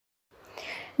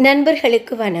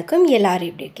நண்பர்களுக்கு வணக்கம். எல்லாரும்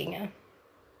எப்படி இருக்கீங்க?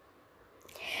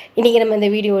 இன்றைக்கி நம்ம இந்த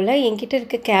வீடியோவில் என்கிட்ட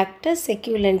இருக்க கேக்டஸ்,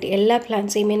 சக்யூலண்ட் எல்லா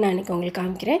பிளான்ட்ஸையுமே நான் இன்றைக்கி உங்களுக்கு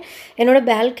காமிக்கிறேன். என்னோடய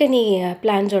பால்கனி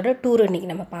பிளான்ஸோட டூர் இன்றைக்கி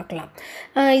நம்ம பார்க்கலாம்.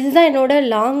 இதுதான் என்னோடய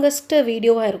லாங்கஸ்ட்டு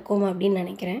வீடியோவாக இருக்கும் அப்படின்னு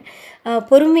நினைக்கிறேன்.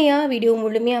 பொறுமையாக வீடியோ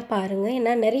முழுமையாக பாருங்கள்.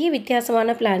 ஏன்னா நிறைய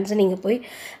வித்தியாசமான பிளான்ஸை நீங்கள் போய்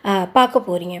பார்க்க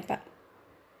போகிறீங்க. இப்போ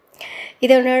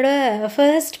இதனோட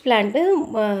ஃபர்ஸ்ட் பிளான்ட்டு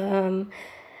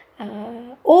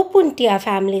ஓப்புன்டியா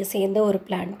ஃபேமிலியை சேர்ந்த ஒரு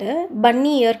பிளான்ட்டு,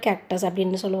 பன்னி இயர் கேக்டஸ்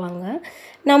அப்படின்னு சொல்லுவாங்க.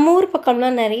 நம்ம ஊர்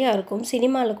பக்கம்லாம் நிறையா இருக்கும்.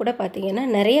 சினிமாவில் கூட பார்த்திங்கன்னா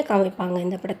நிறைய காமிப்பாங்க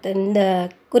இந்த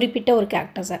குறிப்பிட்ட ஒரு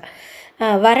கேக்டஸை.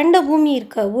 வறண்ட பூமி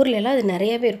இருக்க ஊர்லெலாம் அது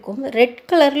நிறையவே இருக்கும். ரெட்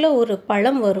கலரில் ஒரு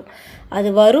பழம் வரும்.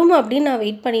 அது வரும் அப்படின்னு நான்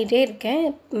வெயிட் பண்ணிகிட்டே இருக்கேன்.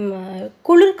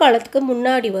 குளிர்காலத்துக்கு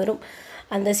முன்னாடி வரும்.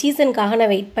 அந்த சீசனுக்காக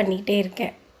நான் வெயிட் பண்ணிகிட்டே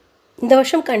இருக்கேன். இந்த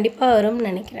வருஷம் கண்டிப்பாக வரும்னு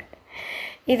நினைக்கிறேன்.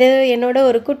 இது என்னோட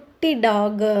ஒரு குட்டி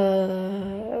டாக்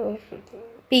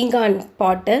பீங்கான்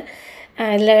பாட்டு.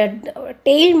 இதில்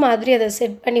டெய்ல் மாதிரி அதை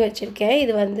செட் பண்ணி வச்சுருக்கேன்.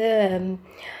 இது வந்து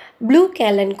ப்ளூ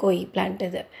கேலன் கோய் பிளான்ட்.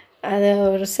 இது அதை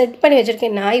ஒரு செட் பண்ணி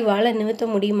வச்சுருக்கேன். நாய் வாழை நிறுத்த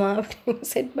முடியுமா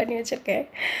அப்படின்னு செட் பண்ணி வச்சுருக்கேன்.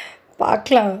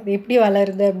 பார்க்கலாம் அது எப்படி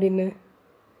வளருது அப்படின்னு.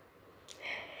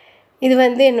 இது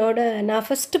வந்து நான்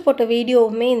ஃபஸ்ட்டு போட்ட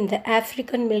வீடியோவுமே இந்த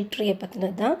ஆஃப்ரிக்கன் மில்ட்ரியை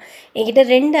பற்றினது தான். என்கிட்ட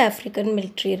 2 ஆஃப்ரிக்கன்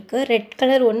மில்ட்ரி இருக்குது. ரெட்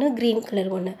கலர் ஒன்று, க்ரீன்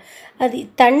கலர் ஒன்று. அது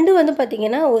தண்டு வந்து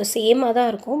பார்த்திங்கன்னா ஒரு சேமாக தான்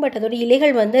இருக்கும். பட் அதோட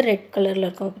இலைகள் வந்து ரெட் கலரில்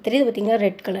இருக்கும். இப்போ தெரியுது பார்த்திங்கன்னா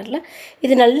ரெட் கலரில்.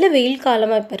 இது நல்ல வெயில்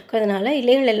காலமாக இப்போ இருக்கிறதுனால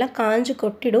இலைகள் எல்லாம் காஞ்சு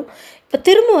கொட்டிடும். இப்போ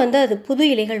திரும்ப வந்து அது புது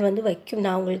இலைகள் வந்து வைக்கும்.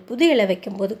 நான் உங்களுக்கு புது இலை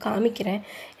வைக்கும்போது காமிக்கிறேன்.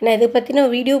 ஏன்னா இதை பற்றின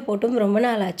வீடியோ போட்டும் ரொம்ப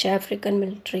நாள் ஆச்சு ஆஃப்ரிக்கன்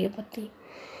மில்ட்ரியை பற்றி.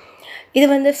 இது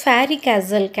வந்து ஃபேரி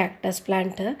கேசல் கேக்டஸ்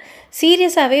பிளான்ட்டு.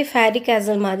 சீரியஸாகவே ஃபேரி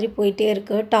கேசல் மாதிரி போயிட்டே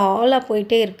இருக்குது. டாலாக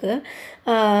போயிட்டே இருக்குது.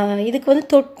 இதுக்கு வந்து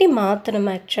தொட்டி மாற்றணும்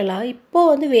ஆக்சுவலாக.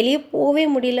 இப்போது வந்து வெளியே போகவே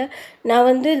முடியல. நான்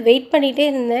வந்து வெயிட் பண்ணிகிட்டே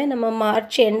இருந்தேன். நம்ம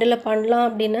மார்ச் எண்டில் பண்ணலாம்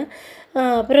அப்படின்னு.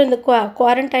 அப்புறம் இந்த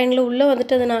குவாரண்டைனில் உள்ளே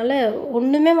வந்துட்டதுனால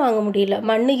ஒன்றுமே வாங்க முடியல.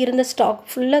 மண் இருந்த ஸ்டாக்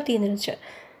ஃபுல்லாக தீர்ந்துருச்சு.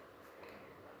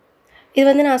 இது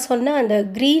வந்து நான் சொன்ன அந்த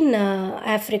க்ரீன்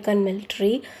ஆஃப்ரிக்கன்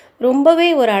மில்ட்ரி ரொம்பவே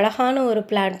ஒரு அழகான ஒரு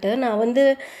பிளான்ட்டு. நான் வந்து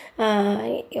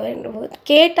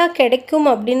கேட்டால் கிடைக்கும்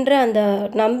அப்படின்ற அந்த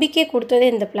நம்பிக்கை கொடுத்ததே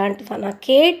இந்த பிளான்ட்டு தான். நான்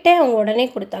கேட்டேன், அவங்க உடனே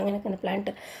கொடுத்தாங்க எனக்கு அந்த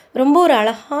பிளான்ட்டு. ரொம்ப ஒரு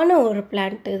அழகான ஒரு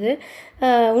பிளான்ட்டு இது.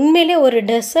 உண்மையிலே ஒரு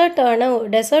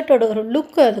டெசர்ட்டோட ஒரு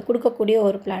லுக் அது கொடுக்கக்கூடிய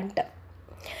ஒரு பிளான்ட்டு.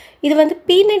 இது வந்து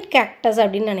பீனட் கேக்டஸ்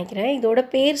அப்படின்னு நினைக்கிறேன். இதோட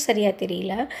பேர் சரியாக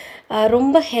தெரியல.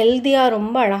 ரொம்ப ஹெல்த்தியாக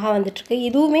ரொம்ப அழகாக வந்துட்டுருக்கு.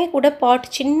 இதுவுமே கூட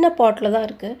சின்ன பாட்டில் தான்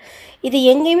இருக்குது. இது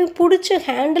எங்கேயுமே பிடிச்சி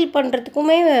ஹேண்டில்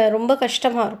பண்ணுறதுக்குமே ரொம்ப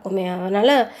கஷ்டமாக இருக்குமே.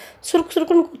 அதனால்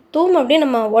சுருக்குன்னு குத்தும். அப்படியே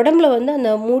நம்ம உடம்புல வந்து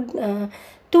அந்த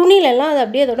துணிலெல்லாம் அது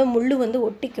அப்படியே அதோட முள் வந்து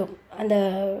ஒட்டிக்கும் அந்த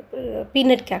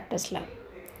பீனட் கேக்டஸில்.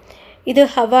 இது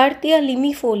ஹவார்த்தியா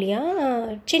லிமிஃபோலியா,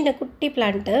 சின்ன குட்டி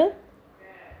பிளான்ட்டு.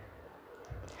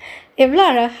 எவ்வளோ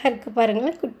அழகாக இருக்குது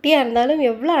பாருங்களேன். குட்டியாக இருந்தாலும்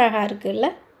எவ்வளோ அழகாக இருக்குல்ல.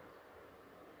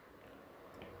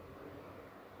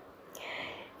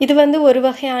 இது வந்து ஒரு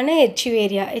வகையான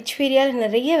எச்வேரியாவில்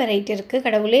நிறைய வெரைட்டி இருக்குது.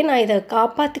 கடவுளே, நான் இதை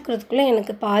காப்பாற்றிக்கிறதுக்குள்ளே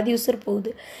எனக்கு பாதி உசுர்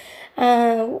போகுது.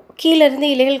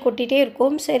 கீழேருந்து இலைகள் கொட்டிகிட்டே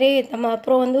இருக்கும். சரி, நம்ம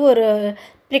அப்புறம் வந்து ஒரு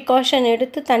ப்ரிகாஷன்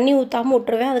எடுத்து தண்ணி ஊற்றாமல்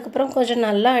விட்டுருவேன். அதுக்கப்புறம் கொஞ்சம்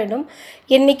நல்லா ஆகிடும்.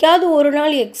 என்றைக்காவது ஒரு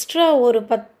நாள் எக்ஸ்ட்ரா ஒரு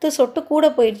 10 சொட்டு கூட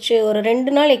போயிடுச்சு, ஒரு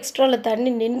 2 நாள் எக்ஸ்ட்ராவில்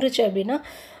தண்ணி நின்றுச்சு அப்படின்னா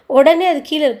உடனே அது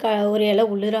கீழே இருக்க ஒரு இலை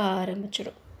உளுர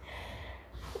ஆரம்பிச்சிடும்.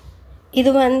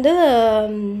 இது வந்து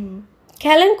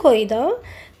கேலன்கோய் தான்.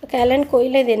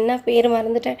 கேலன்கோயில் இது என்ன பேர்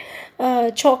மறந்துட்டேன்.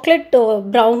 சாக்லேட்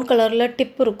ப்ரௌன் கலரில்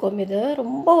டிப் இருக்கும். இது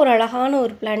ரொம்ப ஒரு அழகான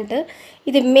ஒரு பிளான்ட்டு.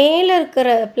 இது மேலே இருக்கிற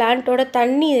பிளான்ட்டோட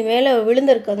தண்ணி இது மேலே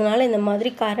விழுந்திருக்கிறதுனால இந்த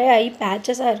மாதிரி கரை ஆகி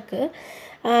பேச்சஸாக இருக்குது.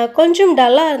 கொஞ்சம்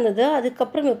டல்லாக இருந்தது.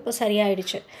 அதுக்கப்புறம் இப்போ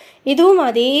சரியாயிடுச்சு. இதுவும்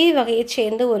அதே வகையை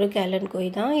சேர்ந்த ஒரு கேலன்கோய்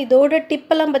தான். இதோட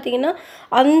டிப்பெல்லாம் பார்த்திங்கன்னா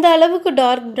அந்த அளவுக்கு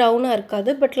டார்க் ப்ரௌனாக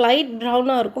இருக்காது. பட் லைட்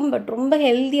ப்ரௌனாக இருக்கும். பட் ரொம்ப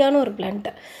ஹெல்த்தியான ஒரு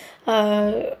பிளான்ட்டு.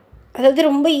 அதாவது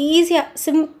ரொம்ப ஈஸியாக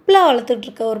சிம்பிளாக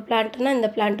வளர்த்துட்ருக்க ஒரு பிளான்ட்டுன்னா இந்த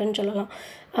பிளான்ட்டுன்னு சொல்லலாம்.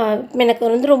 எனக்கு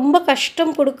வந்து ரொம்ப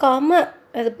கஷ்டம் கொடுக்காம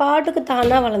அது பாட்டுக்கு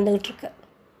தானாக வளர்ந்துக்கிட்டுருக்கு.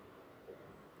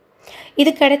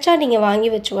 இது கிடைச்சா நீங்கள் வாங்கி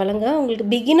வச்சு வளங்க. உங்களுக்கு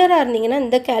பிகினராக இருந்தீங்கன்னா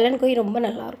இந்த கேலன்கோய் ரொம்ப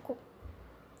நல்லாயிருக்கும்.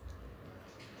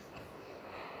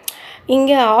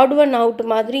 இங்கே ஆட் ஒன் அவுட்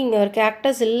மாதிரி இங்கே ஒரு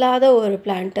கேக்டஸ் இல்லாத ஒரு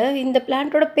பிளான்ட்டு. இந்த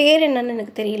பிளான்ட்டோட பேர் என்னன்னு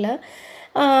எனக்கு தெரியல.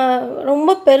 ரொம்ப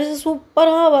பெருசு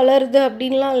சூப்பராக வளருது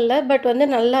அப்படின்லாம் இல்லை. பட் வந்து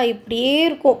நல்லா இப்படியே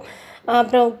இருக்கும்.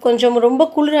 அப்புறம் கொஞ்சம் ரொம்ப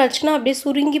குளிராச்சுன்னா அப்படியே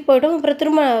சுருங்கி போய்டும். அப்புறம்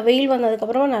திரும்ப வெயில்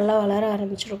வந்ததுக்கப்புறமா நல்லா வளர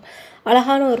ஆரம்பிச்சிடும்.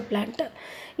 அழகான ஒரு பிளான்ட்டு.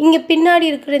 இங்கே பின்னாடி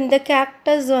இருக்கிற இந்த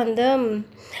கேக்டஸ் வந்து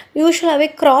யூஸ்வலாகவே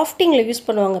கிராஃப்டிங்கில் யூஸ்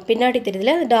பண்ணுவாங்க. பின்னாடி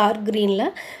தெரியுதுல டார்க் க்ரீனில்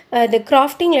இந்த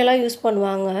கிராஃப்டிங்லலாம் யூஸ்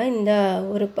பண்ணுவாங்க. இந்த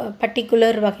ஒரு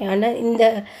பர்டிகுலர் வகையான இந்த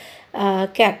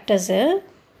கேக்டஸு.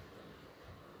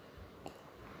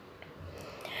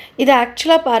 இது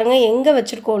ஆக்சுவலாக பாருங்கள் எங்கே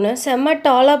வச்சுருக்கோன்னு செம்ம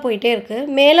டாலாக போயிட்டே இருக்குது.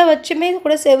 மேலே வச்சுமே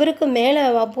கூட செவருக்கு மேலே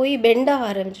போய் பெண்டாக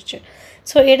ஆரம்பிச்சிச்சு.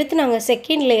 ஸோ எடுத்து நாங்கள்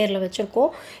செகண்ட் லேயரில்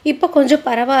வச்சுருக்கோம். இப்போ கொஞ்சம்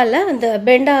பரவாயில்ல, அந்த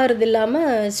பெண்ட் ஆகிறது இல்லாமல்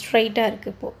ஸ்ட்ரைட்டாக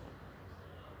இருக்குது இப்போது.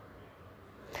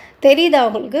 தெரியுதா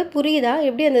உங்களுக்கு? புரியுதா?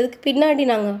 எப்படி அந்த இதுக்கு பின்னாடி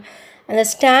நாங்கள் அந்த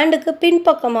ஸ்டாண்டுக்கு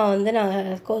பின்பக்கமாக வந்து நான்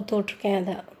கோர்த்து விட்ருக்கேன்.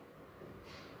 அதை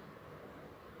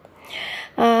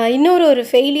இன்னொரு ஒரு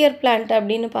ஃபெயிலியர் பிளான்ட்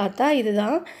அப்படின்னு பார்த்தா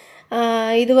இதுதான்.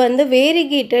 இது வந்து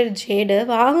வேரிகேட்டட் ஜேடு.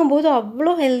 வாங்கும்போது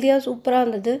அவ்வளோ ஹெல்த்தியாக சூப்பராக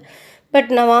இருந்தது. பட்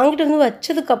நான் வாங்கிட்டு வந்து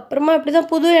வச்சதுக்கப்புறமா இப்படி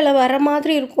தான் புது இலை வர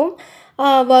மாதிரி இருக்கும்.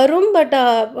 வரும், பட்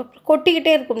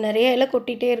கொட்டிக்கிட்டே இருக்கும், நிறைய இலை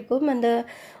கொட்டிகிட்டே இருக்கும். அந்த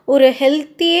ஒரு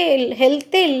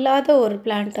ஹெல்த்தே இல்லாத ஒரு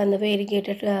பிளான்ட் அந்த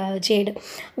வேரிகேட்டட் ஜேடு.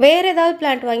 வேறு ஏதாவது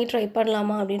பிளான்ட் வாங்கி ட்ரை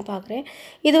பண்ணலாமா அப்படின்னு பார்க்குறேன்.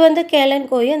 இது வந்து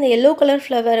கேலன்கோய், அந்த எல்லோ கலர்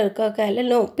ஃப்ளவர் இருக்க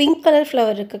பிங்க் கலர்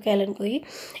ஃப்ளவர் இருக்க கேலன்கோய்.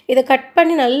 இதை கட்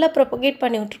பண்ணி நல்லா ப்ரொபகேட்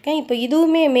பண்ணி விட்ருக்கேன். இப்போ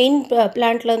இதுவுமே மெயின்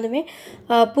பிளான்ட்டில் வந்துமே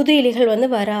புது இலைகள் வந்து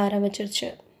வர ஆரம்பிச்சிருச்சு.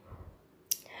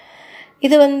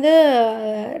 இது வந்து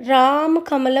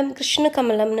ராமகமலம், கிருஷ்ண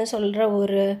கமலம்னு சொல்கிற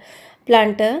ஒரு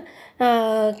பிளான்ட்டு.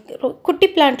 குட்டி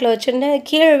பிளான்ட்டில் வச்சுருந்தேன்,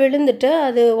 கீழே விழுந்துட்டு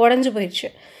அது உடஞ்சி போயிடுச்சு.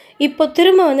 இப்போ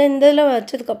திரும்ப வந்து இந்த இதில்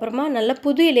வச்சதுக்கப்புறமா நல்ல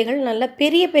புது இலைகள், நல்ல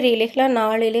பெரிய பெரிய இலைகளாக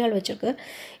 4 இலைகள் வச்சுருக்கு.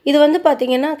 இது வந்து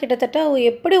பார்த்திங்கன்னா கிட்டத்தட்ட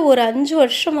எப்படி ஒரு 5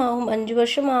 வருஷம் ஆகும். 5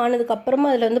 வருஷம் ஆனதுக்கப்புறமா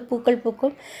அதில் வந்து பூக்கள்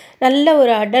பூக்கும். நல்ல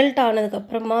ஒரு அடல்ட்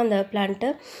ஆனதுக்கப்புறமா அந்த பிளான்ட்டு.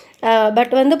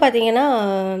 பட் வந்து பார்த்திங்கன்னா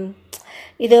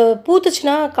இது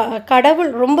பூத்துச்சுன்னா கடவுள்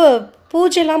ரொம்ப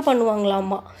பூஜைலாம்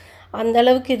பண்ணுவாங்களாமா,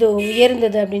 அந்தளவுக்கு இது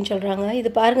உயர்ந்தது அப்படின்னு சொல்கிறாங்க. இது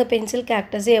பாருங்கள், பென்சில்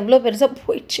கேக்டஸ் எவ்வளோ பெருசாக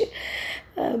போயிடுச்சு.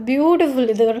 பியூட்டிஃபுல்.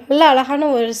 இது ஒரு நல்ல அழகான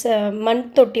ஒரு மண்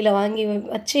தொட்டியில் வாங்கி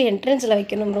வச்சு என்ட்ரன்ஸில்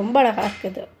வைக்கணும். ரொம்ப அழகாக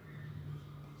இருக்குது.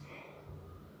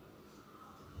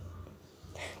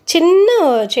 சின்ன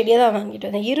செடியை தான் வாங்கிட்டு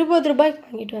வந்தேன், 20 ரூபாய்க்கு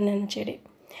வாங்கிட்டு வந்தேன் அந்த செடி.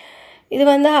 இது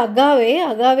வந்து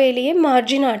அகாவேலேயே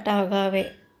மார்ஜினாட்டா அகாவே.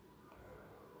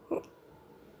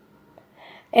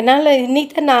 என்னால்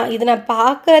இன்னைக்கு தான் நான்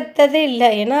பார்க்குறதே இல்லை,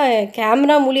 ஏன்னா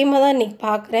கேமரா மூலியமாக தான் இன்றைக்கி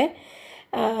பார்க்குறேன்.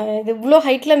 இது இவ்வளோ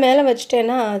ஹைட்டில் மேலே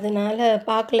வச்சுட்டேன்னா அதனால்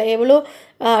பார்க்கல. எவ்வளோ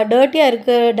டர்ட்டியாக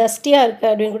இருக்குது, டஸ்டியாக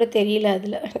இருக்குது அப்படின்னு கூட தெரியல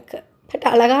அதில் எனக்கு. பட்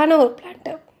அழகான ஒரு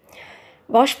பிளான்ட்டு.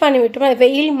 வாஷ் பண்ணி விட்டோம்னா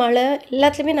வெயில் மழை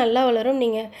எல்லாத்துலேயுமே நல்லா வளரும்.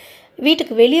 நீங்கள்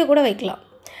வீட்டுக்கு வெளியே கூட வைக்கலாம்.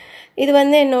 இது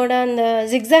வந்து என்னோடய அந்த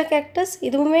ஜிக்ஸாக் கேக்டஸ்.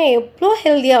 இதுவுமே எவ்வளோ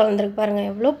ஹெல்த்தியாக வளர்ந்துருக்கு பாருங்கள்.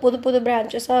 எவ்வளோ புது புது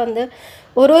பிரான்ச்சஸாக வந்து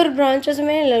ஒரு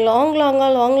பிரான்ச்சஸுமே இல்லை,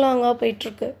 லாங்காக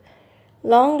போயிட்டுருக்கு.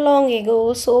 Long echo,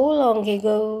 so long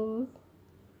echo.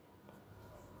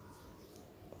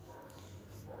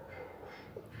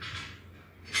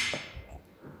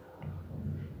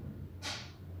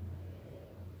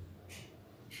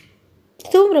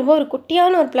 இதுவும் ரொம்ப ஒரு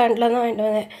குட்டியான ஒரு பிளான்ட்டில் தான் வாங்கிட்டு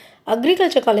வந்தேன்.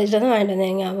 அக்ரிகல்ச்சர் காலேஜில் தான் வாங்கிட்டு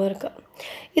வந்தேன், ஞாபகம் இருக்கு.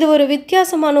 இது ஒரு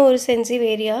வித்தியாசமான ஒரு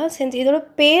சென்சிவேரியா. இதோட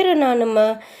பேர் நான்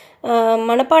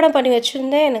மனப்பாடம் பண்ணி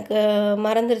வச்சுருந்தேன், எனக்கு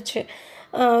மறந்துருச்சு.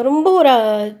 ரொம்ப ஒரு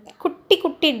குட்டி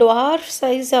குட்டி டுவார்ஃப்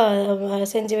சைஸாக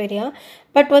சென்சிவேரியா.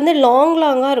 பட் வந்து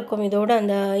லாங்காக இருக்கும். இதோட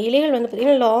அந்த இலைகள் வந்து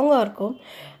பார்த்திங்கன்னா லாங்காக இருக்கும்.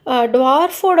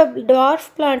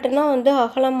 டுவார்ஃப் பிளான்ட்டுனா வந்து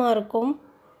அகலமாக இருக்கும்,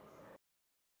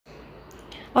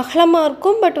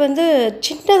 பட் வந்து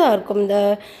சின்னதாக இருக்கும். இந்த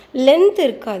லென்த்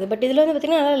இருக்காது. பட் இதில் வந்து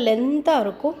பார்த்திங்கன்னா நல்லா லென்த்தாக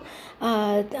இருக்கும்.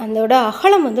 அதோட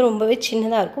அகலம் வந்து ரொம்பவே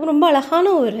சின்னதாக இருக்கும். ரொம்ப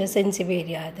அழகான ஒரு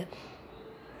சென்சிவேரியா அது.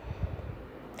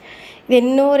 இது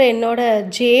என்னோட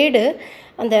ஜேடு.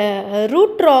 அந்த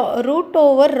ராக்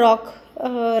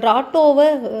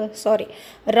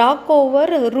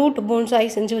ஓவர் ரூட்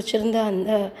போன்சாய் செஞ்சு வச்சுருந்த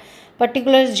அந்த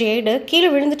பர்டிகுலர் ஜேடு கீழே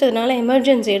விழுந்துட்டதுனால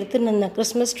எமர்ஜென்சி எடுத்து நான்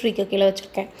கிறிஸ்மஸ் ட்ரீக்கு கீழே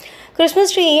வச்சுருக்கேன்.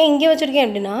 கிறிஸ்மஸ் ட்ரீ ஏன் இங்கே வச்சுருக்கேன்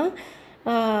அப்படின்னா,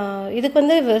 இதுக்கு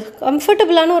வந்து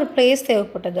கம்ஃபர்டபுளான ஒரு பிளேஸ்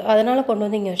தேவைப்பட்டது, அதனால் கொண்டு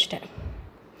வந்து இங்கே வச்சுட்டேன்.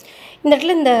 இந்த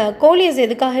இடத்துல இந்த கோலியஸ்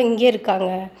எதுக்காக இங்கே இருக்காங்க,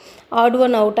 ஆட்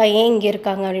ஒன் அவுட்டாக ஏன் இங்கே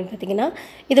இருக்காங்க அப்படின்னு பார்த்தீங்கன்னா,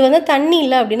 இது வந்து தண்ணி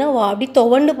இல்லை அப்படின்னா அப்படி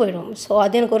துவண்டு போயிடும். ஸோ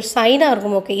அது எனக்கு ஒரு சைனாக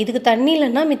இருக்கும். ஓகே, இதுக்கு தண்ணி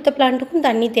இல்லைன்னா மித்த பிளான்ட்டுக்கும்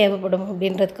தண்ணி தேவைப்படும்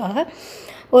அப்படின்றதுக்காக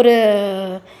ஒரு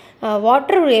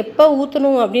வாட்டர் எப்போ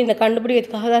ஊற்றணும் அப்படின்ற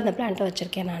கண்டுபிடிக்கிறதுக்காக தான் அந்த பிளான்ட்டை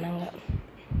வச்சுருக்கேன் நான் அங்கே.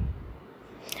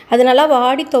 அது நல்லா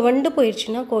வாடி துவண்டு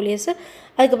போயிடுச்சுன்னா கோலியஸு,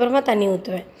 அதுக்கப்புறமா தண்ணி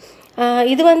ஊற்றுவேன்.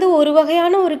 இது வந்து ஒரு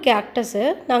வகையான ஒரு கேக்டஸு.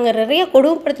 நாங்கள் நிறைய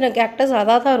கொடுமைப்படுத்தின கேக்டஸ்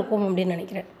அதாக தான் இருக்கும் அப்படின்னு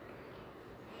நினைக்கிறேன்.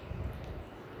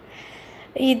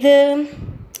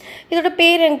 இதோட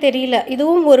பேர் எனக்கு தெரியல.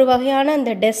 இதுவும் ஒரு வகையான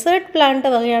அந்த டெசர்ட் பிளான்ட்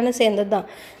வகையான சேர்ந்தது தான்.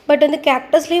 பட் வந்து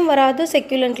கேக்டஸ்லேயும் வராது,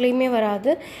 செக்யூலண்ட்லேயுமே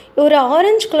வராது. ஒரு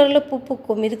ஆரஞ்சு கலரில் பூ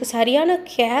பூக்கும். இதுக்கு சரியான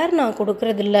கேர் நான்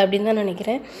கொடுக்குறதில்ல அப்படின்னு தான்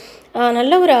நினைக்கிறேன்.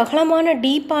 நல்ல ஒரு அகலமான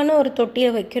டீப்பான ஒரு தொட்டியை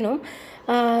வைக்கணும்.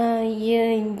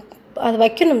 அது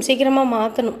வைக்கணும், சீக்கிரமாக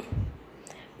மாற்றணும்.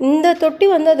 இந்த தொட்டி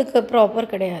வந்து அதுக்கு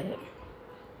ப்ராப்பர் கிடையாது.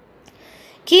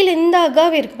 கீழே இந்த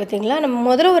அகாவே இருக்குது பார்த்தீங்களா, நம்ம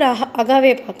முதல்ல ஒரு அகாவே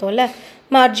பார்த்தோம்ல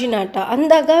மார்ஜினாட்டா,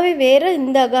 அந்த அகாவே வேறு,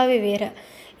 இந்த அகாவே வேறு.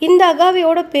 இந்த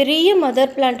அகாவையோட பெரிய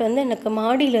மதர் பிளான்ட் வந்து எனக்கு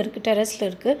மாடியில் இருக்குது, டெரஸில்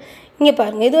இருக்குது. இங்கே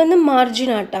பாருங்கள், இது வந்து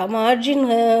மார்ஜினாட்டா. மார்ஜின்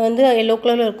வந்து எல்லோ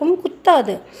கலரில் இருக்கும்,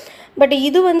 குத்தாது. பட்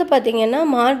இது வந்து பார்த்திங்கன்னா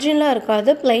மார்ஜின்லாம்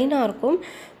இருக்காது, ப்ளைனாக இருக்கும்,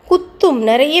 குத்தும்.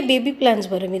 நிறைய பேபி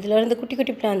பிளான்ட்ஸ் வரும், இதில் இருந்து குட்டி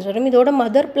குட்டி பிளான்ட்ஸ் வரும். இதோட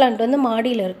மதர் பிளான்ட் வந்து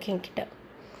மாடியில் இருக்குது என்கிட்ட.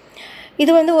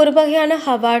 இது வந்து ஒரு வகையான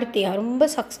ஹவார்த்தியா, ரொம்ப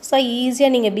சக்ஸஸாக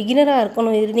ஈஸியாக நீங்கள் பிகினராக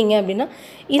இருந்தீங்க அப்படின்னா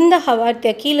இந்த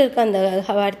ஹவார்த்தியா, கீழே இருக்க அந்த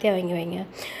ஹவார்த்தியா வாங்கி வைங்க.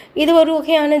 இது ஒரு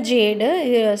வகையான ஜேடு,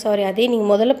 சாரி அதே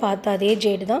நீங்கள் முதல்ல பார்த்த அதே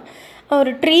ஜேடு தான்.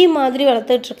 ஒரு ட்ரீ மாதிரி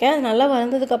வளர்த்துட்ருக்கேன். அது நல்லா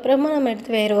வளர்ந்ததுக்கப்புறமா நம்ம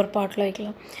எடுத்து வேறு ஒரு பாட்டில்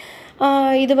வைக்கலாம்.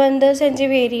 இது வந்து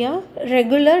சென்சிவேரியா,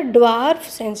 ரெகுலர் டுவார்ஃப்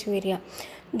சென்சிவேரியா.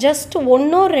 ஜஸ்ட்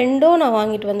 1ஓ 2ஓ நான்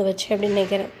வாங்கிட்டு வந்து வச்சேன் அப்படின்னு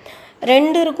நினைக்கிறேன்.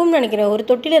 2 இருக்கும்னு நினைக்கிறேன். ஒரு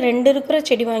தொட்டியில் 2 இருக்கிற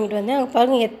செடி வாங்கிட்டு வந்தேன். அங்கே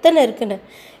பாருங்கள் எத்தனை இருக்குன்னு.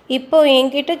 இப்போ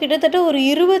என்கிட்ட கிட்டத்தட்ட ஒரு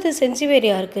 20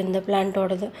 சென்சிவேரியா இருக்குது இந்த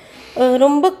பிளான்ட்டோடது.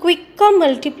 ரொம்ப குயிக்காக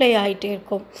மல்டிப்ளை ஆகிட்டே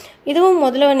இருக்கும். இதுவும்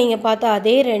முதல்ல நீங்கள் பார்த்தா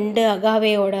அதே 2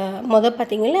 அகாவேயோட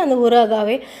பார்த்தீங்கன்னா அந்த ஒரு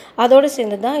அகாவே அதோடு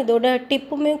சேர்ந்து தான். இதோட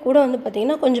டிப்புமே கூட வந்து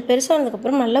பார்த்திங்கன்னா கொஞ்சம்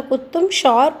பெருசானதுக்கப்புறம் நல்லா குத்தும்,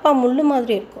 ஷார்ப்பாக முள்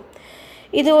மாதிரி இருக்கும்.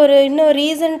 இது இன்னும்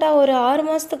ரீசெண்டாக ஒரு 6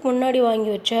 மாதத்துக்கு முன்னாடி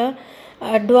வாங்கி வச்ச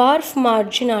டுவார்ஃப்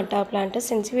மார்ஜினாட்டா பிளான்ட்டு.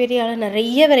 சென்சிவேரியாவில்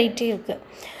நிறைய வெரைட்டி இருக்குது.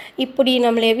 இப்படி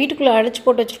நம்மளை வீட்டுக்குள்ளே அடைச்சி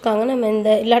போட்டு வச்சுருக்காங்க. நம்ம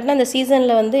இல்லாட்டினா அந்த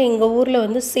சீசனில் வந்து எங்கள் ஊரில்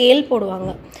வந்து சேல் போடுவாங்க.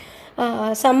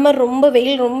 சம்மர் ரொம்ப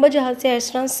வெயில் ரொம்ப ஜாஸ்தி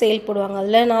ஆகிடுச்சுன்னா சேல் போடுவாங்க.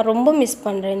 அதில் நான் ரொம்ப மிஸ்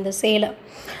பண்ணுறேன் இந்த சேலை.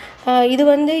 இது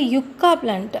வந்து யுக்கா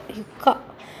பிளான்ட்டு. யுக்கா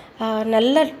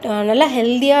நல்லா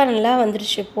ஹெல்த்தியாக நல்லா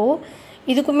வந்துருச்சு இப்போது.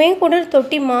 இதுக்குமே கூட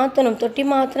தொட்டி மாற்றணும். தொட்டி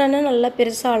மாற்றினா நல்லா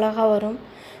பெருசாக அழகாக வரும்.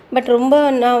 பட் ரொம்ப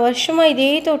நான் வருஷமாக இதே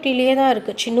தொட்டிலே தான்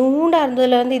இருக்குது. சின்னூண்டாக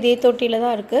இருந்ததுலேருந்து இதே தொட்டியில்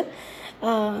தான் இருக்குது.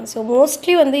 ஸோ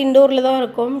மோஸ்ட்லி வந்து இண்டோரில் தான்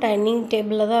இருக்கும், டைனிங்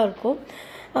டேபிளில் தான் இருக்கும்.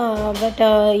 பட்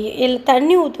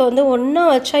தண்ணி ஊற்ற வந்து ஒன்றா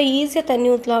வச்சா ஈஸியாக தண்ணி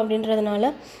ஊற்றலாம்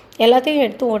அப்படின்றதுனால எல்லாத்தையும்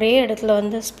எடுத்து ஒரே இடத்துல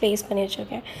வந்து ப்ளேஸ் பண்ணி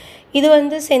வச்சுருக்கேன். இது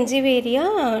வந்து சென்சிவேரியா,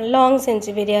 லாங்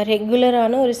சென்சிவேரியா,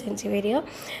 ரெகுலரான ஒரு சென்சிவேரியா.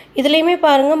 இதுலேயுமே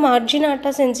பாருங்கள் மார்ஜினாட்டா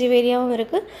சென்சிவேரியாவும்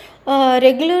இருக்குது,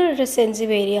 ரெகுலர்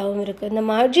சென்சிவேரியாவும் இருக்குது. இந்த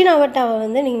மார்ஜினாவட்டாவை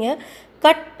வந்து நீங்கள்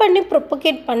கட் பண்ணி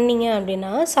ப்ரொப்பகேட் பண்ணிங்க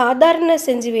அப்படின்னா சாதாரண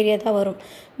சென்சிவேரியா தான் வரும்,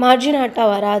 மார்ஜினாட்டா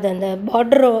வராது. அந்த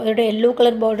பார்டரோட எல்லோ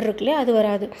கலர் பார்டர் இருக்குல்லையே அது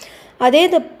வராது. அதே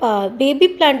இந்த பேபி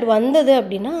பிளான்ட் வந்தது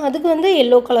அப்படின்னா அதுக்கு வந்து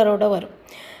எல்லோ கலரோடு வரும்.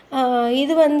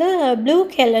 இது வந்து ப்ளூ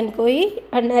கேலன்கோய்.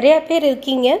 நிறையா பேர்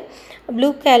இருக்கீங்க ப்ளூ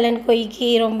கேலன்கோய்க்கு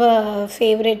ரொம்ப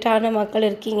ஃபேவரேட்டான மக்கள்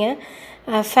இருக்கீங்க,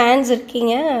 ஃபேன்ஸ்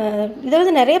இருக்கீங்க. இதை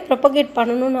வந்து நிறைய ப்ரொப்பகேட்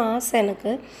பண்ணணும்னு ஆசை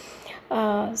எனக்கு.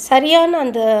 சரியான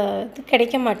அந்த இது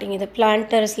கிடைக்க மாட்டேங்குது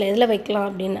பிளான்டர்ஸில் எதில் வைக்கலாம்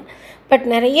அப்படின்னு. பட்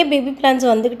நிறைய பேபி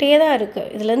பிளான்ஸ் வந்துக்கிட்டே தான்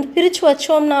இருக்குது. இதுலேருந்து பிரித்து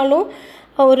வச்சோம்னாலும்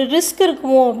ஒரு ரிஸ்க்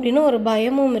இருக்குமோ அப்படின்னு ஒரு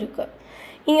பயமும் இருக்குது.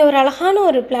 இங்கே ஒரு அழகான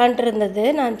ஒரு பிளான்ட் இருந்தது,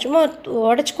 நான் சும்மா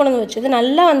உடச்சி கொண்டு வந்து வச்சது,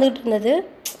 நல்லா வந்துக்கிட்டு இருந்தது,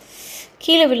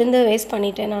 கீழே விழுந்து வேஸ்ட்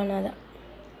பண்ணிட்டேன் நான் அதை.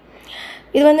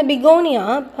 இது வந்து பிகோனியா.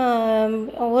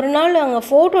 ஒரு நாள் அங்கே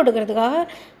ஃபோட்டோ எடுக்கிறதுக்காக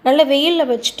நல்ல வெயிலில்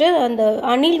வச்சுட்டு அந்த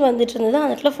அணில் வந்துட்டு இருந்தது,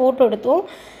 அந்த இடத்துல ஃபோட்டோ எடுத்தோம்.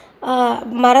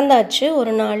 மறந்தாச்சு.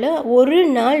 ஒரு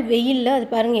நாள் வெயிலில் அது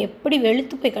பாருங்கள் எப்படி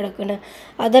வெளுத்து போய் கிடக்குன்னு.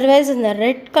 அதர்வைஸ் இந்த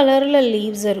ரெட் கலரில்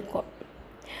லீவ்ஸ் இருக்கும்.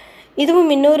 இதுவும்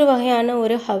இன்னொரு வகையான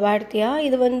ஒரு ஹவார்த்தியா.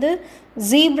 இது வந்து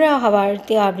ஜீப்ரா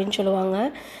ஹவார்த்தியா அப்படின்னு சொல்லுவாங்க.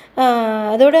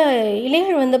 அதோட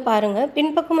இலைகள் வந்து பாருங்கள்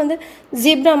பின்பக்கம் வந்து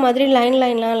ஜீப்ரா மாதிரி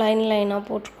லைனாக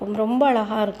போட்டிருக்கும், ரொம்ப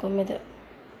அழகாக இருக்கும். இது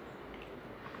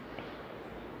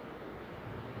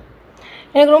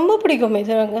எனக்கு ரொம்ப பிடிக்கும்.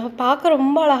 இது பார்க்க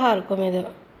ரொம்ப அழகாக இருக்கும். இது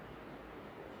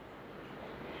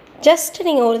ஜஸ்ட்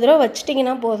நீங்கள் ஒரு தடவை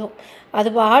வச்சிட்டிங்கன்னா போதும், அது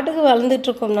பாட்டுக்கு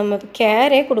வளர்ந்துட்டுருக்கும், நம்ம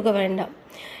கேரே கொடுக்க வேண்டாம்.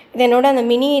 இது என்னோட அந்த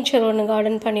மினியேச்சர் ஒன்று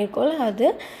கார்டன் பண்ணியிருக்கோம்ல அது.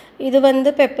 இது வந்து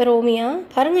பெப்பரோமியா.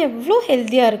 பாருங்கள் எவ்வளோ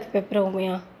ஹெல்த்தியாக இருக்குது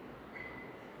பெப்பரோமியா.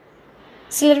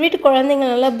 சிலர் வீட்டு குழந்தைங்க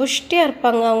நல்லா புஷ்டியாக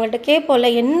இருப்பாங்க, அவங்கள்ட்ட கேட்போம்ல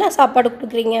என்ன சாப்பாடு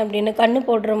கொடுக்குறீங்க அப்படின்னு, கண்ணு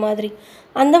போடுற மாதிரி,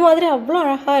 அந்த மாதிரி அவ்வளோ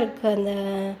அழகாக இருக்குது அந்த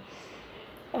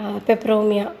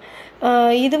பெப்பரோமியா.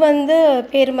 இது வந்து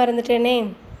பேர் மறந்துட்டேனே,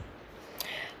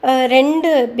 2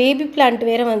 பேபி பிளான்ட்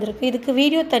வேறு வந்திருக்கு. இதுக்கு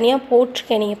வீடியோ தனியாக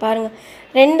போட்டிருக்கேன், நீங்கள் பாருங்கள்.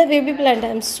 2 baby plant.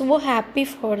 I am so happy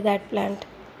for that plant.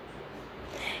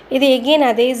 இது எகெயின்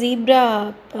அதே ஜீப்ரா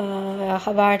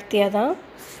ஹவார்த்தியா தான்.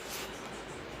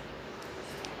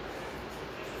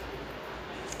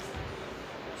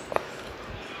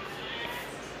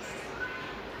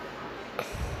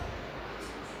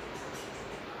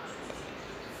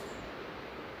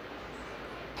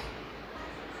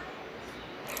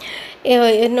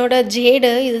 என்னோட ஜேடு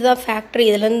இதுதான் ஃபேக்ட்ரி.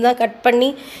 இதுலேருந்து தான் கட் பண்ணி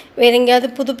வேறு எங்கேயாவது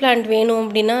புது பிளான்ட் வேணும்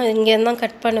அப்படின்னா இங்கேருந்து தான்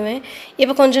கட் பண்ணுவேன்.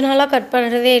 இப்போ கொஞ்ச நாளாக கட்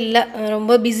பண்ணுறதே இல்லை,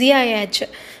 ரொம்ப பிஸியாகியாச்சு.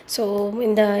 ஸோ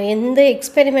இந்த எந்த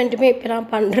எக்ஸ்பெரிமெண்ட்டுமே இப்போலாம்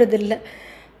பண்ணுறதில்ல.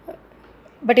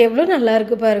 பட் எவ்வளோ நல்லா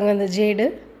இருக்குது பாருங்கள் அந்த ஜேடு.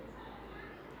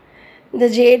 இந்த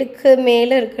ஜேடுக்கு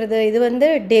மேலே இருக்கிறது இது வந்து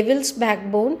டெவில்ஸ் பேக்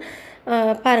போன்.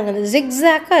 பாருங்கள் அந்த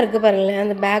ஜிக்ஸாக்காக இருக்குது பாருங்களேன்,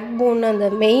 அந்த பேக் போன் அந்த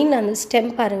மெயின் அந்த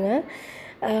ஸ்டெம் பாருங்கள்,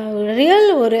 ரியல்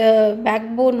ஒரு பேக்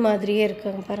போன் மாதிரியே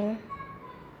இருக்குங்க பாருங்கள்.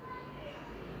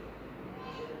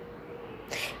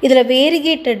 இதில்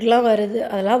வேரிகேட்டட்லாம் வருது,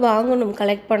 அதெல்லாம் வாங்கணும்,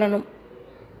 கலெக்ட் பண்ணணும்.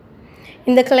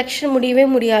 இந்த கலெக்ஷன் முடியவே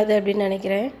முடியாது அப்படின்னு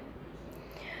நினைக்கிறேன்.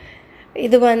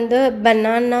 இது வந்து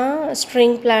பனானா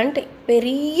ஸ்ட்ரிங் பிளான்ட்,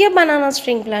 பெரிய பனானா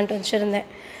ஸ்ட்ரிங் பிளான்ட் வச்சுருந்தேன்,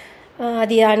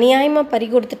 அது அநியாயமாக பறி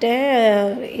கொடுத்துட்டேன்.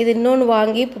 இது இன்னொன்று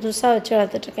வாங்கி புதுசாக வச்சு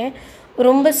வளர்த்துட்ருக்கேன்.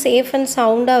 ரொம்ப சேஃப் அண்ட்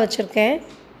சவுண்டாக வச்சுருக்கேன்.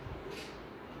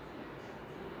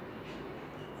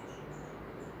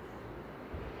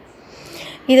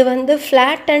 இது வந்து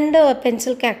ஃப்ளாட் அண்ட்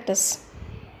பென்சில் கேக்டஸ்.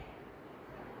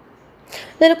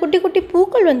 இதில் குட்டி குட்டி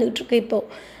பூக்கள் வந்துக்கிட்டுருக்கு இப்போது.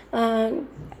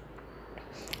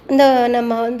 இந்த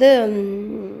நம்ம வந்து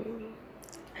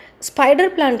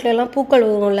ஸ்பைடர் பிளான்ட்லலாம் பூக்கள்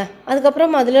வரும்ல,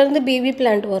 அதுக்கப்புறம் அதுலேருந்து பேபி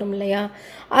பிளான்ட் வரும் இல்லையா,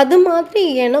 அது மாதிரி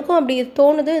எனக்கும் அப்படி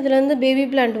தோணுது, இதுலேருந்து பேபி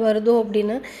பிளான்ட் வருதோ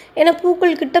அப்படின்னு. ஏன்னா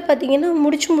பூக்கள் கிட்ட பார்த்திங்கன்னா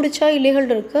முடிச்சா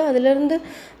இலைகள் இருக்குது, அதுலேருந்து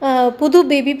புது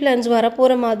பேபி பிளான்ட்ஸ்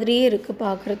வரப்போகிற மாதிரியே இருக்குது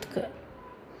பார்க்குறதுக்கு.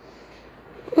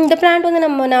 இந்த பிளான்ட் வந்து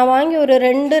நான் வாங்கி ஒரு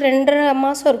 2-2.5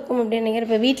 மாதம் இருக்கும் அப்படின்னு நினைக்கிறேன்.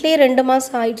 இப்போ வீட்லேயே 2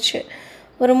 மாதம் ஆயிடுச்சு,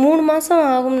 ஒரு 3 மாதம்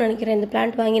ஆகும்னு நினைக்கிறேன். இந்த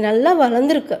பிளான்ட் வாங்கி நல்லா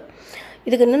வளர்ந்துருக்கு.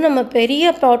 இதுக்கு இன்னும் நம்ம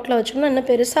பெரிய பாட்டில் வச்சோம்னா இன்னும்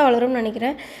பெருசாக வளரும்னு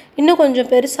நினைக்கிறேன். இன்னும் கொஞ்சம்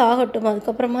பெருசாகட்டும்,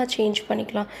 அதுக்கப்புறமா சேஞ்ச்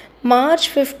பண்ணிக்கலாம். மார்ச்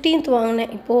 15th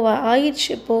வாங்கினேன், இப்போது ஆயிடுச்சு,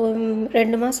 இப்போது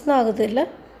 2 மாதம் தான் ஆகுது இல்லை.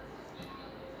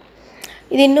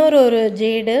 இது இன்னொரு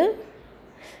ஜேடு.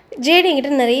 ஜேடு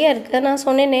என்கிட்ட நிறைய இருக்குது. நான்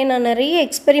சொன்னேனே, நான் நிறைய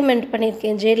எக்ஸ்பெரிமெண்ட்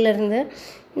பண்ணியிருக்கேன் ஜேட்லேருந்து,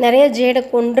 நிறைய ஜேடை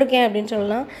கொண்டிருக்கேன் அப்படின்னு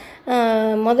சொல்லலாம்.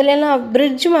 முதல்லலாம்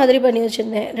பிரிட்ஜ் மாதிரி பண்ணி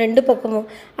வச்சுருந்தேன் 2 பக்கமும்.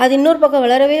 அது இன்னொரு பக்கம்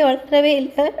வளரவே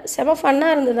இல்லை, செம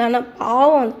ஃபன்னாக இருந்தது. ஆனால்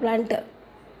பாவம் அந்த பிளான்ட்டு.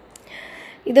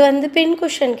 இது வந்து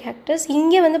பின்குஷன் கேக்டஸ்.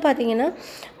 இங்கே வந்து பார்த்திங்கன்னா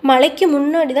மழைக்கு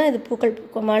முன்னாடி தான் இது பூக்கள்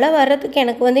பூக்கும். மழை வர்றதுக்கு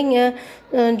எனக்கு வந்து இங்கே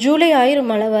ஜூலை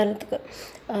ஆயிரும் மழை வர்றதுக்கு.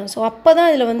 ஸோ அப்போ தான்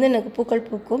இதில் வந்து எனக்கு பூக்கள்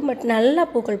பூக்கும், பட் நல்லா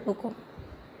பூக்கள் பூக்கும்.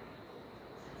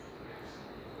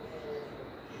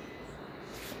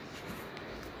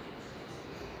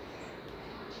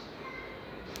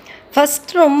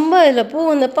 ஃபஸ்ட் ரொம்ப இதில் பூ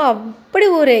வந்தப்போ அப்படி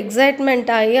ஒரு எக்ஸைட்மெண்ட்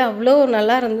ஆகி அவ்வளோ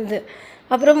நல்லா இருந்தது.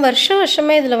 அப்புறம்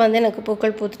வருஷமே இதில் வந்து எனக்கு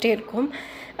பூக்கள் பூத்துட்டே இருக்கும்.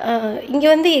 இங்கே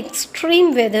வந்து எக்ஸ்ட்ரீம்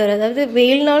வெதர், அதாவது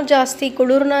வெயில் நாள் ஜாஸ்தி,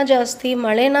 குளிர்னா ஜாஸ்தி,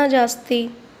 மழைனா ஜாஸ்தி.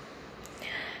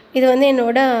 இது வந்து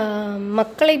என்னோடய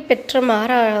மக்களை பெற்ற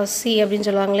மாராசி அப்படின்னு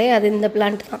சொல்லுவாங்களே, அது இந்த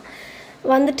பிளான்ட் தான்.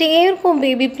 வந்துகிட்டே இருக்கும்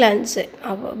பேபி பிளான்ட்ஸு.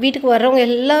 வீட்டுக்கு வர்றவங்க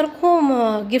எல்லாருக்கும்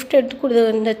கிஃப்ட்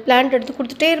இந்த பிளான்ட் எடுத்து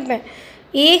கொடுத்துட்டே இருப்பேன்.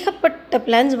 ஏகப்பட்ட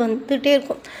பிளான்ஸ் வந்துகிட்டே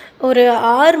இருக்கும். ஒரு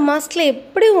 6 மாதத்தில்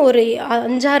எப்படியும் ஒரு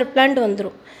 5-6 பிளான்ட்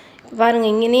வந்துடும்.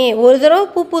 பாருங்கள், இங்கேனே ஒரு தடவை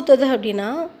பூ பூத்தது அப்படின்னா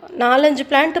 4-5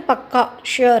 பிளான்ட்டு பக்கா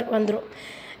ஷியோர் வந்துடும்.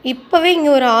 இப்போவே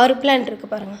இங்கே ஒரு 6 பிளான்ட்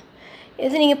இருக்குது பாருங்கள்.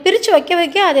 இது நீங்கள் பிரித்து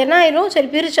வைக்க அது என்ன ஆயிரும், சரி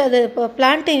பிரித்து அது இப்போ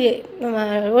பிளான்ட்டு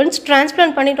ஒன்ஸ்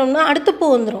டிரான்ஸ்பிளான்ட் பண்ணிட்டோம்னா அடுத்த பூ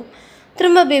வந்துடும்,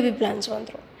 திரும்ப பேபி பிளான்ட்ஸ்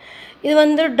வந்துடும். இது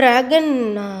வந்து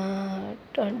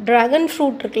ட்ராகன்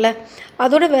ஃப்ரூட் இருக்குல்ல,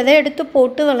 அதோட விதை எடுத்து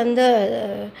போட்டு வளர்ந்த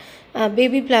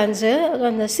பேபி பிளான்ட்ஸு,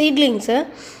 அந்த சீட்லிங்ஸு.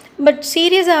 பட்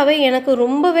சீரியஸாகவே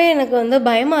எனக்கு வந்து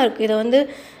பயமாக இருக்குது. இதை வந்து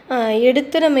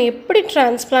எடுத்து நம்ம எப்படி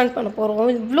டிரான்ஸ்பிளான்ட் பண்ண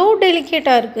போகிறோம், இவ்வளோ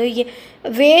டெலிகேட்டாக இருக்குது.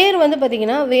 வேர் வந்து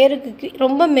பார்த்திங்கன்னா வேருக்கு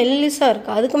ரொம்ப மெல்லிஸாக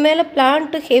இருக்குது, அதுக்கு மேலே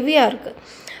பிளான்ட்டு ஹெவியாக இருக்குது.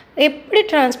 எப்படி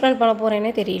டிரான்ஸ்பிளான்ட் பண்ண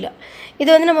போகிறேன்னே தெரியல. இது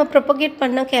வந்து நம்ம ப்ரொபகேட்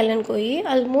பண்ண கேலன்கோயி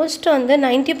ஆல்மோஸ்ட் வந்து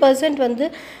 90% வந்து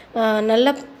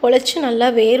நல்லா பொழைச்சி நல்லா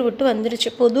வேர் விட்டு வந்துடுச்சு.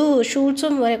 புது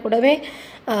ஷூட்ஸும் கூடவே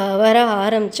வர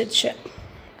ஆரம்பிச்சிடுச்சு.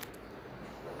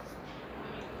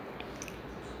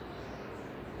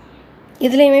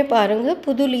 இதுலேயுமே பாருங்கள்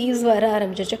புது லீவ்ஸ் வர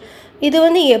ஆரம்பிச்சிச்சு. இது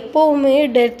வந்து எப்போவுமே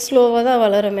டெட் ஸ்லோவாக தான்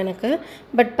வளரும் எனக்கு,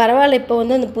 பட் பரவாயில்ல, இப்போ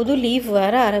வந்து அந்த புது லீவ்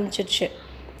வர ஆரம்பிச்சிடுச்சு.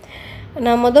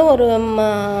 நான் ஒரு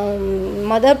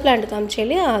மதர் பிளான்ட் காமிச்சேன்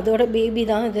இல்லையா, அதோட பேபி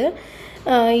தான் இது.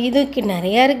 இதுக்கு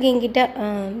நிறையா இருக்குது என்கிட்ட.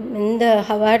 இந்த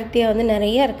ஹவார்த்தியா வந்து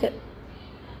நிறையா இருக்குது.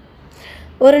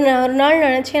 ஒரு நாள்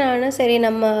நினச்சேன் நான், சரி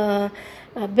நம்ம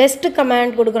பெஸ்ட்டு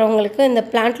கமெண்ட் கொடுக்குறவங்களுக்கு இந்த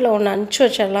பிளான்ட்டில் ஒன்று அனுப்பிச்சி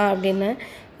வச்சிடலாம் அப்படின்னு.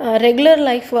 ரெகுலர்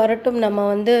லைஃப் வரட்டும், நம்ம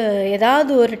வந்து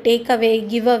ஏதாவது ஒரு டேக் அவே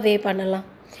கிவ் அவே பண்ணலாம்.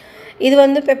 இது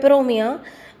வந்து பெப்பரோமியா.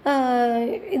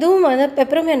 இதுவும் வந்து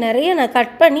பெப்பரோமியா நிறைய நான்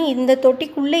கட் பண்ணி இந்த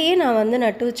தொட்டிக்குள்ளேயே நான் வந்து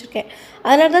நட்டு வச்சுருக்கேன்.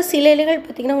 அதனால தான் சில இலைகள்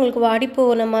பார்த்திங்கன்னா உங்களுக்கு வாடி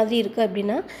போன மாதிரி இருக்குது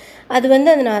அப்படின்னா அது வந்து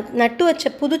அது நான் நட்டு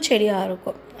வச்ச புது செடியாக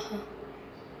இருக்கும்.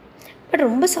 பட்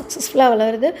ரொம்ப சக்ஸஸ்ஃபுல்லாக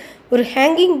வளருது. ஒரு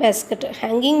ஹேங்கிங் பேஸ்கெட்டு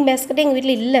எங்கள்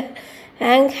வீட்டில் இல்லை.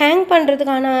 ஹேங்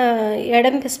பண்ணுறதுக்கான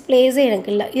பிளேஸே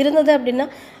எனக்கு இல்லை. இருந்தது அப்படின்னா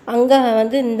அங்கே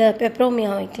வந்து இந்த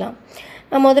பெப்பரோமியா வைக்கலாம்.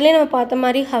 முதல்ல நம்ம பார்த்த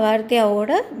மாதிரி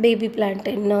ஹவார்த்தியாவோட பேபி பிளான்ட்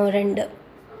இன்னும் 2.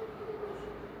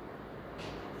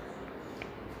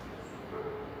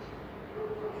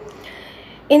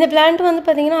 இந்த பிளான்ட் வந்து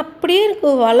பார்த்திங்கன்னா அப்படியே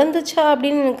இருக்குது, வளர்ந்துச்சா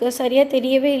அப்படின்னு எனக்கு சரியாக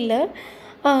தெரியவே இல்லை.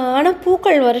 ஆனால்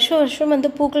பூக்கள் வருஷம் வந்து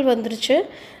பூக்கள் வந்துருச்சு.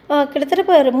 கிட்டத்தட்ட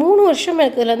இப்போ 3 வருஷம்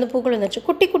எனக்கு இதில் வந்து பூக்கள் வந்துருச்சு.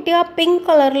 குட்டி குட்டியாக பிங்க்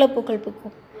கலரில் பூக்கள்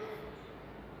பூக்கும்.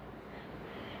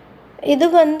 இது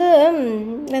வந்து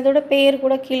இதோட பேர்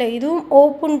கூட கீழே, இதுவும்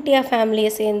ஓபுன்டியா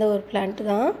ஃபேமிலியை சேர்ந்த ஒரு பிளான்ட்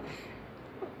தான்.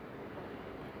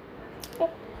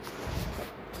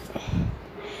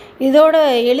 இதோட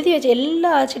எழுதி வச்ச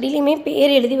எல்லா செடியிலையுமே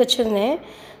பேர் எழுதி வச்சுருந்தேன்.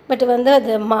 பட் வந்து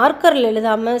அது மார்க்கரில்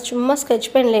எழுதாமல் சும்மா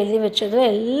ஸ்கெட்ச் பெனில் எழுதி வச்சது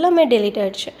எல்லாமே டெலீட்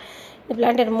ஆகிடுச்சு. இந்த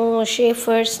பிளான்ட் என்னமோ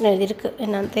ஷேஃபர்ஸ்னு எழுதியிருக்கு,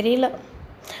 என்னன்னு தெரியல.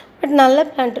 பட் நல்ல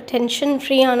பிளான்ட்டு, டென்ஷன்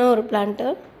ஃப்ரீயான ஒரு பிளான்ட்டு.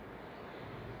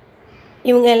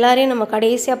 இவங்க எல்லாரையும் நம்ம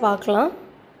கடைசியாக பார்க்கலாம்.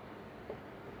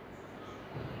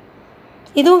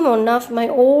 இதுவும் one of my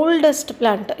oldest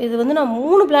plant. இது வந்து நான்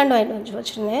 3 பிளான்ட் வாங்கிட்டு வந்து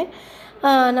வச்சுருந்தேன்.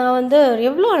 நான் வந்து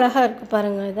எவ்வளோ அழகாக இருக்குது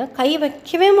பாருங்கள். இதை கை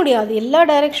வைக்கவே முடியாது, எல்லா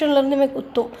டைரெக்ஷன்லேருந்துமே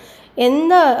குத்தும்.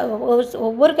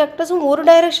 ஒவ்வொரு கேக்டஸும் ஒரு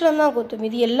டைரெக்ஷனில் தான் குத்தும்,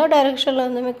 இது எல்லா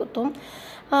டைரெக்ஷன்லேருந்துமே குத்தும்.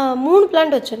 3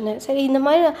 பிளான்ட் வச்சுருந்தேன். சரி, இந்த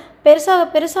மாதிரி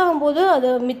பெருசாகும் போது அது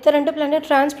மித்த 2 பிளான்ட்டையும்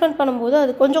டிரான்ஸ்பிளான்ட் பண்ணும்போது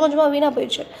அது கொஞ்சம் கொஞ்சமாக வீணாக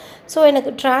போயிடுச்சு. ஸோ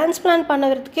எனக்கு டிரான்ஸ்பிளான்ட்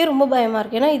பண்ணுறதுக்கே ரொம்ப பயமாக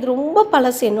இருக்குது. ஏன்னா இது ரொம்ப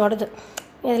பழசு என்னோடது.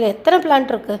 இதில் எத்தனை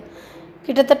பிளான்ட் இருக்குது,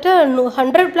 கிட்டத்தட்ட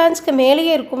 100 பிளான்ட்ஸ்க்கு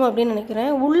மேலேயே இருக்கும் அப்படின்னு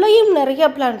நினைக்கிறேன். உள்ளேயும் நிறையா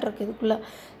பிளான்ட் இருக்குது. இதுக்குள்ளே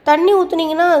தண்ணி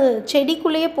ஊற்றுனீங்கன்னா அது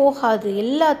செடிக்குள்ளேயே போகாது,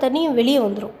 எல்லா தண்ணியும் வெளியே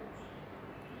வந்துடும்.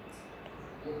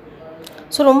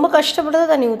 ஸோ ரொம்ப கஷ்டப்பட்டு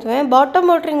தான் தண்ணி ஊற்றுவேன். பாட்டம்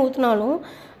வாட்டரிங் ஊற்றினாலும்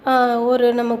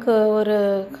நமக்கு ஒரு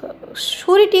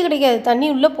ஷூரிட்டி கிடைக்காது, தண்ணி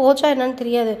உள்ளே போச்சா என்னன்னு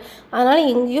தெரியாது. அதனால்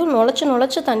எங்கேயும்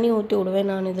நுழைச்சி தண்ணி ஊற்றி விடுவேன்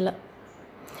நான் இதில்.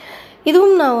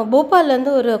 இதுவும் நான்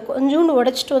போபால்லேருந்து ஒரு கொஞ்சோண்டு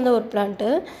உடச்சிட்டு வந்த ஒரு பிளான்ட்டு.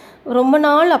 ரொம்ப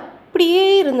நாள் அப்படியே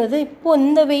இருந்தது. இப்போது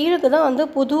இந்த வெயிலுக்கு தான் வந்து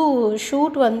புது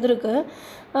ஷூட் வந்திருக்கு.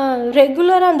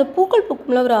 ரெகுலராக அந்த பூக்கள்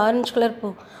பூக்கும்ல, ஒரு ஆரஞ்சு கலர் பூ,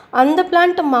 அந்த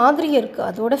பிளான்ட்டு மாதிரியே இருக்குது.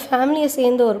 அதோட ஃபேமிலியை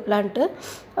சேர்ந்த ஒரு பிளான்ட்டு.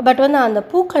 பட் வந்து அந்த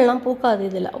பூக்கள்லாம் பூக்காது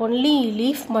இதில், ஒன்லி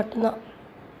லீஃப் மட்டும்தான்.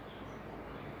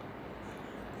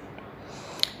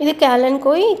 இது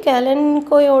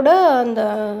கேலன்கோயோட அந்த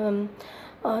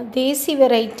தேசி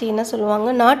வெரைட்டி என்ன சொல்லுவாங்க,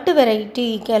 நாட்டு வெரைட்டி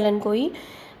கேலன்கோய்.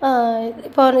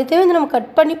 இப்போ இதே வந்து நம்ம கட்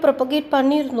பண்ணி ப்ரொபகேட்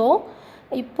பண்ணியிருந்தோம்.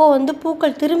 இப்போது வந்து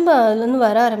பூக்கள் திரும்ப அதுலேருந்து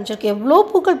வர ஆரம்பிச்சிருக்கு. எவ்வளோ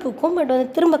பூக்கள் பூக்கும், பட்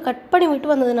வந்து திரும்ப கட் பண்ணி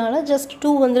விட்டு வந்ததுனால ஜஸ்ட்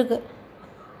 2 வந்திருக்கு.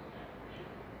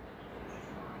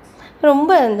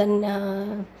 ரொம்ப இந்த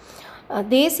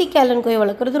தேசி கேலன்கோய்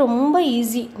வளர்க்குறது ரொம்ப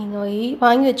ஈஸி, நீங்கள்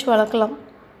வாங்கி வச்சு வளர்க்கலாம்.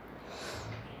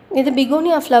 இது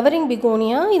பிகோனியா, ஃப்ளவரிங்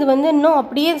பிகோனியா. இது வந்து இன்னும்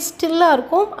அப்படியே ஸ்டில்லாக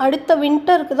இருக்கும். அடுத்த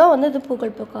வின்டருக்கு தான் வந்து இது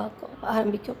பூக்கள் பூக்க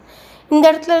ஆரம்பிக்கும். இந்த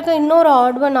இடத்துல இருக்க இன்னொரு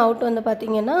ஆட் ஒன் அவுட் வந்து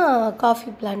பார்த்திங்கன்னா காஃபி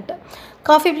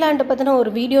பிளான்ட்டை பற்றின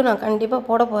ஒரு வீடியோ நான் கண்டிப்பாக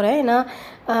போட போகிறேன். ஏன்னா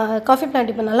காஃபி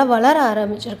பிளான்ட் இப்போ நல்லா வளர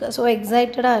ஆரம்பிச்சிருக்கு. ஸோ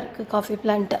எக்ஸைட்டடாக இருக்குது காஃபி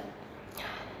பிளான்ட்டு.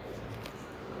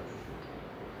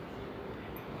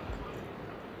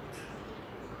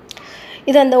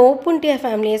 இது அந்த ஓபுன்டியா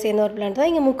ஃபேமிலியை சேர்ந்த ஒரு பிளான்ட் தான்.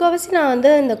 இங்கே முக்கால்வாசி நான் வந்து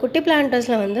இந்த குட்டி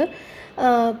பிளான்டர்ஸில் வந்து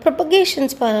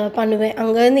ப்ரொபகேஷன்ஸ் பண்ணுவேன்.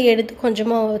 அங்கேருந்து எடுத்து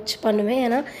கொஞ்சமாக வச்சு பண்ணுவேன்.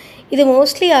 ஏன்னா இது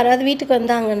மோஸ்ட்லி யாராவது வீட்டுக்கு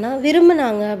வந்தாங்கன்னா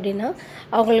விரும்பினாங்க அப்படின்னா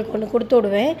அவங்களுக்கு ஒன்று கொடுத்து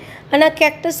விடுவேன். ஆனால்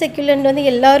கேக்டஸ், செக்யூலண்ட் வந்து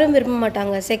எல்லோரும் விரும்ப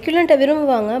மாட்டாங்க. செக்யூலண்ட்டை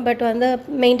விரும்புவாங்க, பட் வந்து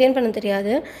மெயின்டைன் பண்ண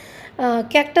தெரியாது.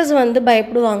 கேக்டஸ் வந்து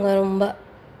பயப்படுவாங்க ரொம்ப.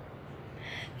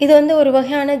 இது வந்து ஒரு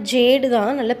வகையான ஜேடு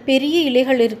தான், நல்ல பெரிய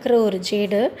இலைகள் இருக்கிற ஒரு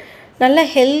ஜேடு. நல்லா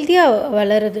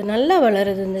ஹெல்த்தியாக நல்லா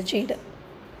வளருது இந்த ஜேடு.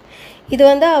 இது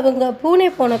வந்து அவங்க பூனே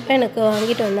போனப்போ எனக்கு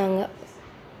வாங்கிட்டு வந்தாங்க.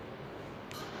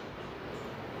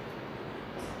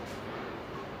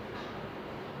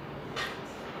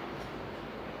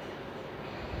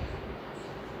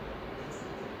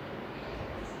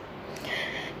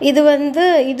 இது வந்து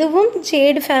இதுவும்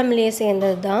ஜேடு ஃபேமிலியை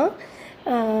சேர்ந்தது தான்.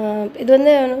 இது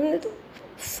வந்து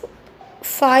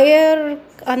ஃபயர்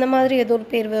அந்த மாதிரி ஏதோ ஒரு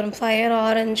பேர் வரும், ஃபயர்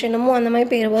ஆரஞ்சு என்னமோ அந்த மாதிரி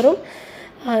பேர் வரும்.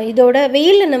 இதோட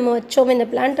வெயிலில் நம்ம வச்சோம், இந்த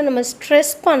பிளான்ட்டை நம்ம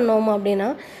ஸ்ட்ரெஸ் பண்ணோம் அப்படின்னா,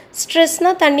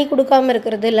 ஸ்ட்ரெஸ்னால் தண்ணி கொடுக்காமல்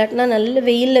இருக்கிறது, இல்லாட்டினா நல்ல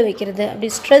வெயிலில் வைக்கிறது. அப்படி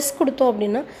ஸ்ட்ரெஸ் கொடுத்தோம்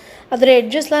அப்படின்னா அதோட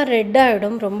எட்ஜஸ்லாம் ரெட்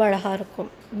ஆகிடும், ரொம்ப அழகாக இருக்கும்.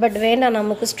 பட் வேண்டாம்,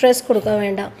 நமக்கு ஸ்ட்ரெஸ் கொடுக்க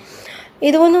வேண்டாம்.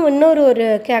 இது வந்து இன்னொரு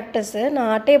கேக்டஸு,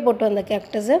 நான் அட்டையை போட்டு வந்த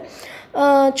கேக்டஸு.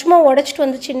 சும்மா உடச்சிட்டு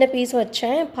வந்து சின்ன பீஸ்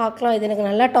வச்சேன், பார்க்கலாம். இது எனக்கு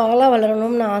நல்லா டாலாக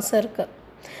வளரணும்னு ஆசை இருக்குது.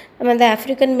 நம்ம இந்த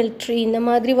ஆஃப்ரிக்கன் மில்க் ட்ரீ இந்த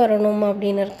மாதிரி வரணும்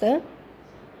அப்படின்னு இருக்குது.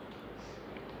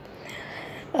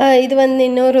 இது வந்து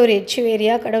இன்னொரு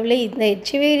எச்சிவேரியா. கடவுளே, இந்த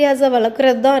எச்சிவேரியாஸை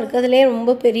வளர்க்குறது தான் இருக்கிறதுலே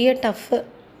ரொம்ப பெரிய டஃப்பு.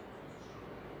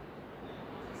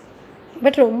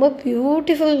 பட் ரொம்ப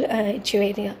பியூட்டிஃபுல்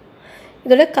எச்சிவேரியா.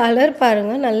 இதோட கலர்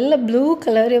பாருங்கள், நல்ல ப்ளூ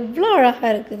கலர், எவ்வளோ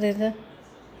அழகாக இருக்குது இது.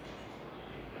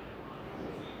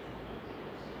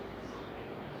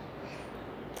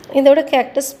 இதோட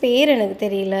கேக்டஸ் பேர் எனக்கு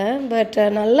தெரியல. பட்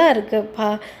நல்லா இருக்குது.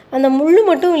 அந்த முள்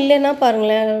மட்டும் இல்லைன்னா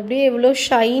பாருங்களேன், அப்படியே எவ்வளோ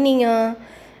ஷைனிங்காக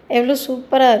எவ்வளோ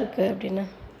சூப்பராக இருக்குது அப்படின்னு.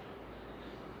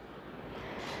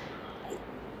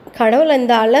 கடவுள்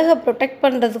இந்த அழகை ப்ரொடெக்ட்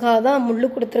பண்ணுறதுக்காக தான்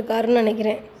முள் கொடுத்துருக்காருன்னு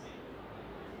நினைக்கிறேன்.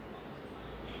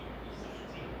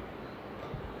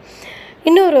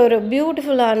 இன்னொரு ஒரு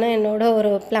பியூட்டிஃபுல்லான என்னோட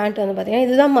ஒரு பிளான்ட் வந்து பார்த்திங்கன்னா,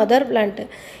 இதுதான் மதர் பிளான்ட்டு.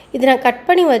 இது நான் கட்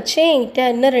பண்ணி வச்சேன். என்கிட்ட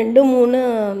இன்னும் 2-3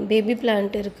 பேபி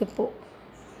பிளான்ட் இருக்குது இப்போது.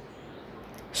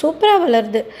 சூப்பராக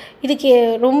வளருது. இதுக்கு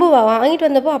ரொம்ப வாங்கிட்டு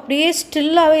வந்தப்போ அப்படியே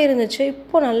ஸ்டில்லாகவே இருந்துச்சு.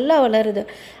 இப்போது நல்லா வளருது.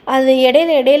 அது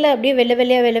இடையில அப்படியே வெள்ளை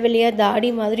வெள்ளையாக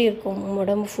தாடி மாதிரி இருக்கும்.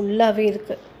 உடம்பு ஃபுல்லாகவே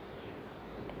இருக்குது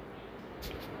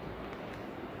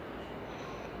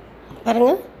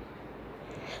பாருங்கள்.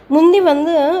 முந்தி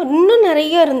வந்து இன்னும்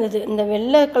நிறையா இருந்தது. இந்த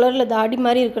வெள்ளை கலரில் தாடி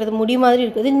மாதிரி இருக்கிறது, முடி மாதிரி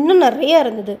இருக்கிறது இன்னும் நிறையா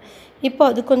இருந்தது. இப்போ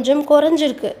அது கொஞ்சம்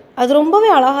குறைஞ்சிருக்கு. அது ரொம்பவே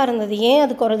அழகாக இருந்தது. ஏன்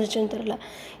அது குறைஞ்சிச்சுன்னு தெரில.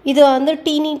 இது வந்து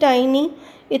டீனி டைனி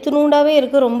இத்தினூண்டாகவே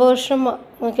இருக்குது. ரொம்ப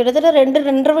வருஷமாக, கிட்டத்தட்ட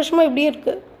 2-2.5 வருஷமாக இப்படியே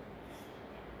இருக்குது.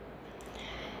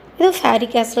 இது ஃபேரி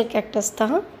கேஸ்டல் கேக்டஸ்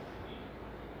தான்.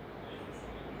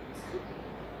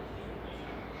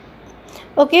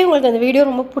 ஓகே, உங்களுக்கு அந்த வீடியோ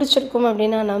ரொம்ப பிடிச்சிருக்கும்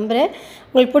அப்படின்னு நான் நம்புகிறேன்.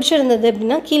 உங்களுக்கு பிடிச்சிருந்தது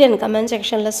அப்படின்னா கீழே எனக்கு கமெண்ட்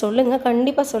செக்ஷனில் சொல்லுங்கள்.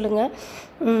 கண்டிப்பாக சொல்லுங்கள்.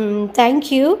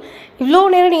 தேங்க்யூ. இவ்வளோ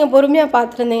நேரம் நீங்கள் பொறுமையாக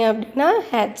பார்த்துருந்தீங்க அப்படின்னா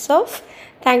hats off.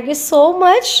 Thank you so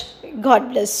much. God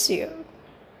bless you.